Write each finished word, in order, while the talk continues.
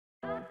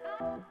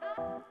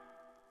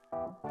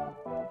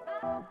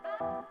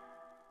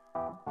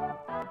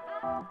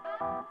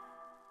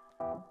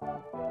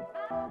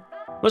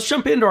Let's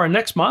jump into our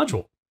next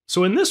module.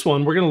 So in this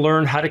one, we're going to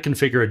learn how to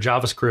configure a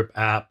JavaScript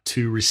app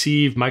to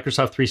receive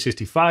Microsoft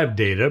 365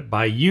 data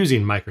by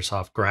using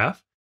Microsoft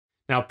Graph.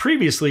 Now,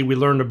 previously, we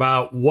learned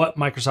about what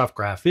Microsoft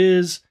Graph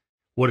is,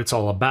 what it's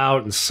all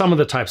about, and some of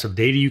the types of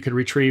data you can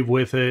retrieve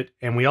with it.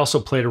 And we also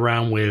played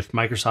around with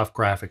Microsoft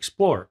Graph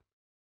Explorer.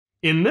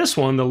 In this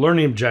one, the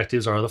learning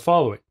objectives are the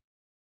following.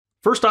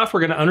 First off, we're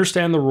going to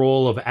understand the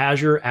role of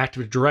Azure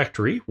Active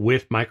Directory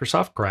with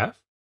Microsoft Graph.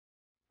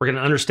 We're going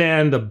to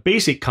understand the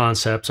basic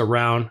concepts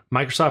around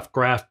Microsoft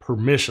Graph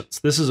permissions.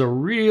 This is a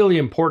really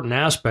important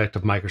aspect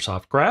of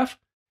Microsoft Graph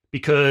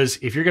because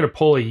if you're going to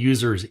pull a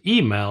user's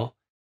email,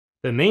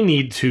 then they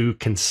need to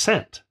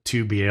consent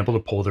to be able to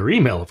pull their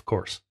email, of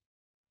course.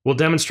 We'll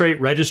demonstrate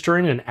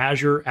registering an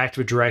Azure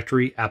Active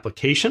Directory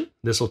application.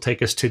 This will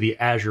take us to the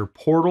Azure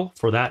portal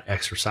for that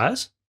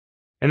exercise.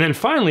 And then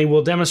finally,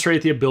 we'll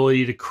demonstrate the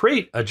ability to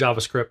create a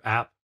JavaScript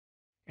app,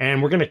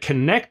 and we're going to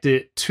connect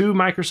it to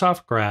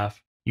Microsoft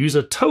Graph, use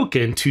a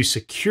token to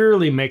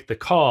securely make the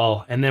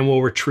call, and then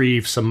we'll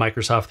retrieve some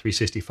Microsoft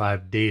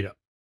 365 data.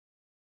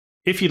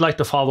 If you'd like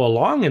to follow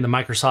along in the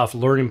Microsoft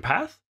learning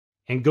path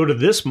and go to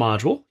this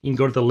module, you can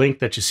go to the link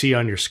that you see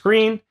on your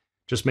screen.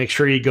 Just make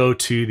sure you go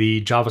to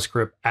the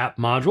JavaScript app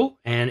module,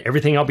 and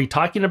everything I'll be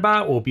talking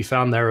about will be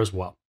found there as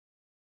well.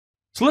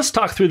 So let's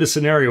talk through the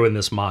scenario in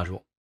this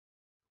module.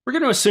 We're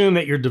going to assume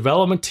that your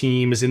development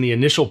team is in the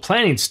initial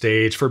planning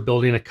stage for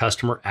building a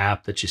customer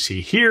app that you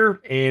see here,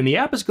 and the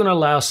app is going to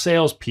allow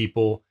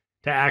salespeople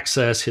to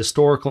access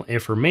historical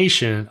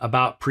information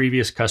about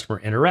previous customer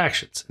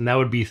interactions. And that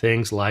would be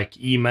things like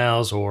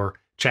emails or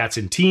chats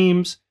in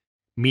Teams,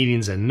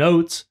 meetings and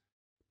notes,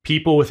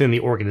 people within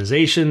the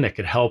organization that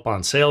could help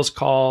on sales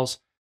calls,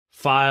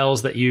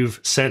 files that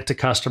you've sent to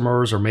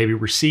customers or maybe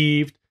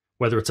received,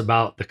 whether it's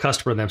about the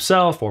customer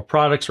themselves or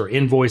products or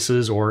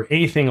invoices or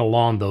anything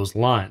along those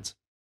lines.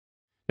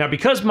 Now,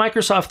 because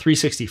Microsoft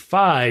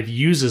 365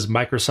 uses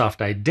Microsoft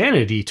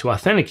Identity to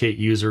authenticate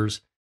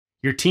users,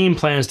 your team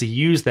plans to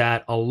use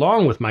that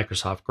along with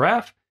Microsoft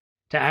Graph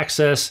to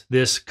access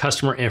this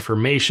customer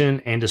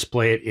information and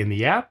display it in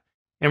the app.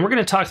 And we're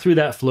going to talk through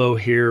that flow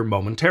here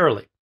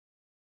momentarily.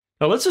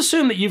 Now, let's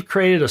assume that you've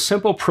created a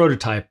simple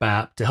prototype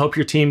app to help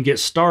your team get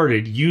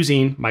started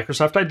using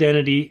Microsoft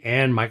Identity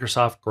and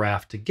Microsoft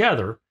Graph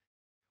together.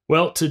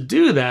 Well, to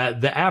do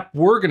that, the app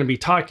we're going to be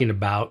talking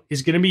about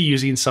is going to be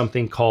using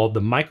something called the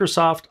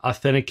Microsoft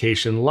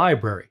Authentication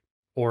Library,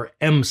 or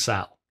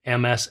MSAL,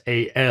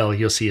 M-S-A-L,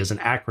 you'll see as an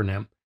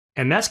acronym,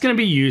 and that's going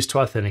to be used to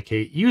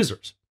authenticate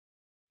users.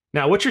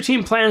 Now, what your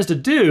team plans to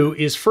do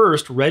is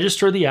first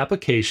register the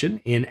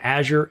application in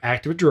Azure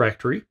Active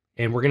Directory,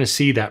 and we're going to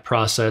see that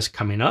process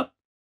coming up.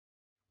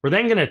 We're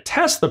then going to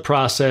test the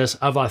process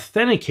of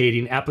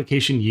authenticating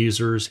application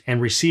users and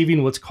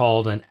receiving what's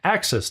called an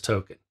access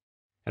token.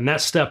 And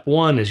that's step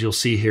one, as you'll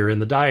see here in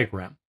the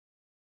diagram.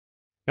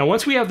 Now,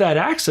 once we have that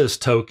access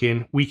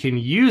token, we can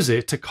use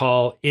it to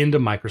call into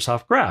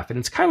Microsoft Graph. And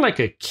it's kind of like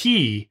a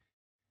key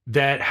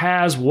that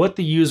has what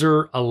the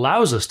user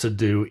allows us to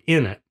do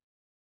in it.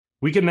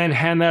 We can then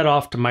hand that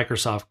off to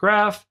Microsoft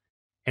Graph.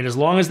 And as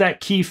long as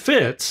that key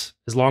fits,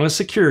 as long as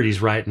security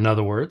is right, in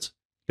other words,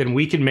 then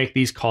we can make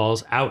these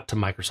calls out to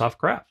Microsoft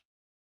Graph.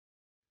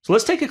 So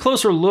let's take a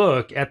closer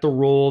look at the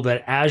role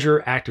that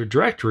Azure Active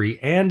Directory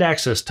and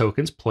access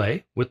tokens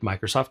play with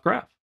Microsoft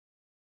Graph.